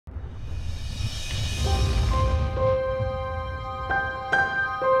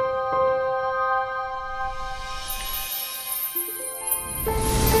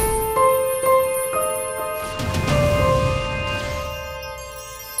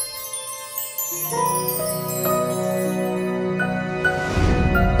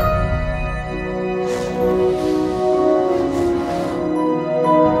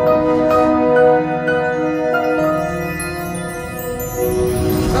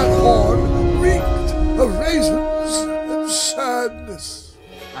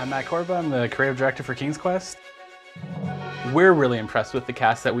I'm Matt Korba. I'm the creative director for King's Quest. We're really impressed with the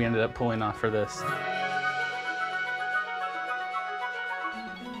cast that we ended up pulling off for this.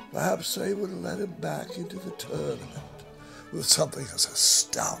 Perhaps they would let him back into the tournament with something as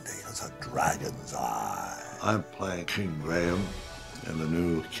astounding as a dragon's eye. I'm playing King Graham in the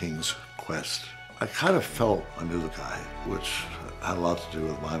new King's Quest. I kind of felt I knew the guy, which had a lot to do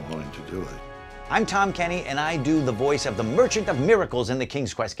with my wanting to do it. I'm Tom Kenny, and I do the voice of the Merchant of Miracles in the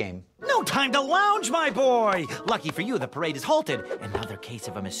King's Quest game. No time to lounge, my boy! Lucky for you, the parade is halted. Another case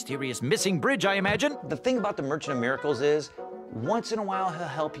of a mysterious missing bridge, I imagine. The thing about the Merchant of Miracles is, once in a while he'll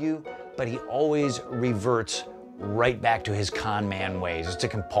help you, but he always reverts right back to his con man ways. It's a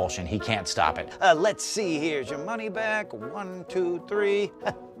compulsion. He can't stop it. Let's see, here's your money back. 1, 2, 3,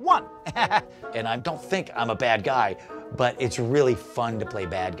 1. And I don't think I'm a bad guy, but it's really fun to play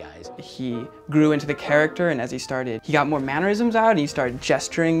bad guys. He grew into the character, and as he started, he got more mannerisms out, and he started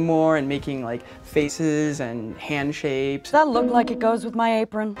gesturing more and making like faces and hand shapes. Does that look like it goes with my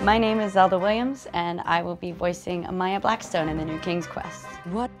apron? My name is Zelda Williams, and I will be voicing Amaya Blackstone in the new King's Quest.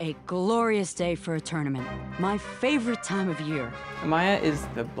 What a glorious day for a tournament. My favorite time of year. Amaya is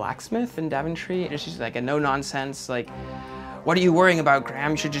the blacksmith in Daventry, and she's like a no-nonsense, like, what are you worrying about,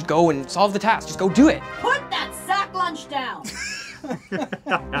 Graham? You should just go and solve the task. Just go do it. Put that sack lunch down.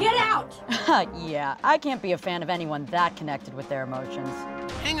 Get out. Yeah, I can't be a fan of anyone that connected with their emotions.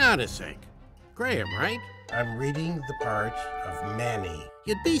 Hang on a sec. Graham, right? I'm reading the part of Manny.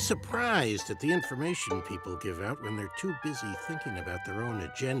 You'd be surprised at the information people give out when they're too busy thinking about their own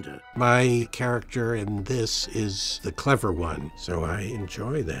agenda. My character in this is the clever one, so I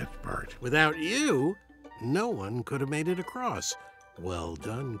enjoy that part. Without you, no one could have made it across. Well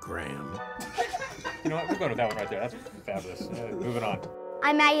done, Graham. You know what? We're going with that one right there. That's fabulous. Moving on.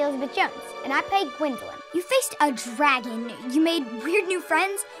 I'm Maggie Elizabeth Jones, and I play Gwendolyn. You faced a dragon. You made weird new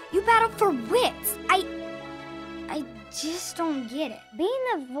friends. You battled for wits. I just don't get it. Being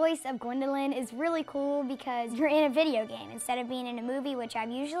the voice of Gwendolyn is really cool because you're in a video game instead of being in a movie, which I've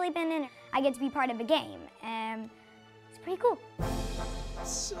usually been in. I get to be part of a game, and it's pretty cool.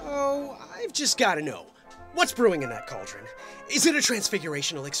 So, I've just got to know. What's brewing in that cauldron? Is it a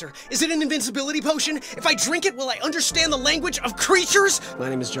transfiguration elixir? Is it an invincibility potion? If I drink it, will I understand the language of creatures? My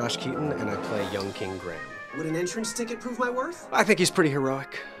name is Josh Keaton, and I play young King Graham. Would an entrance ticket prove my worth? I think he's pretty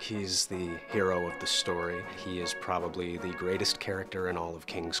heroic. He's the hero of the story. He is probably the greatest character in all of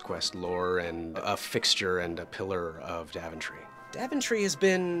King's Quest lore, and a fixture and a pillar of Daventry. Daventry has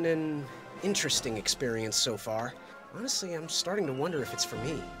been an interesting experience so far. Honestly, I'm starting to wonder if it's for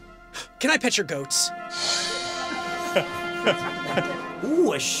me. Can I pet your goats?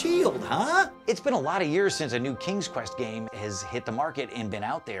 Ooh, a shield, huh? It's been a lot of years since a new King's Quest game has hit the market and been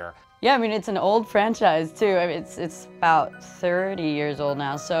out there. Yeah, I mean, it's an old franchise, too. I mean, it's about 30 years old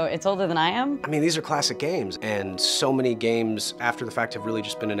now, so it's older than I am. I mean, these are classic games, and so many games after the fact have really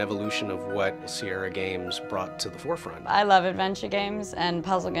just been an evolution of what Sierra Games brought to the forefront. I love adventure games, and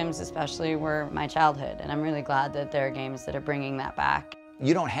puzzle games especially were my childhood, and I'm really glad that there are games that are bringing that back.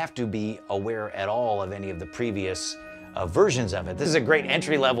 You don't have to be aware at all of any of the previous versions of it. This is a great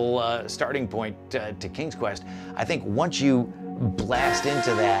entry-level starting point to King's Quest. I think once you blast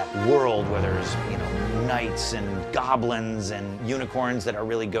into that world where there's, you know, knights and goblins and unicorns that are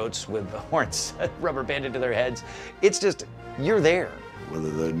really goats with horns rubber banded to their heads, it's just, you're there. Whether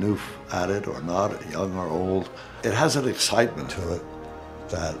they're new at it or not, young or old, it has an excitement to it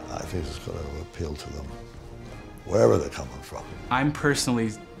that I think is going to appeal to them, wherever they're coming from. I'm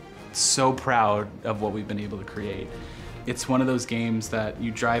personally so proud of what we've been able to create. It's one of those games that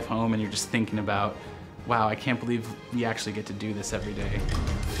you drive home and you're just thinking about, wow, I can't believe we actually get to do this every day.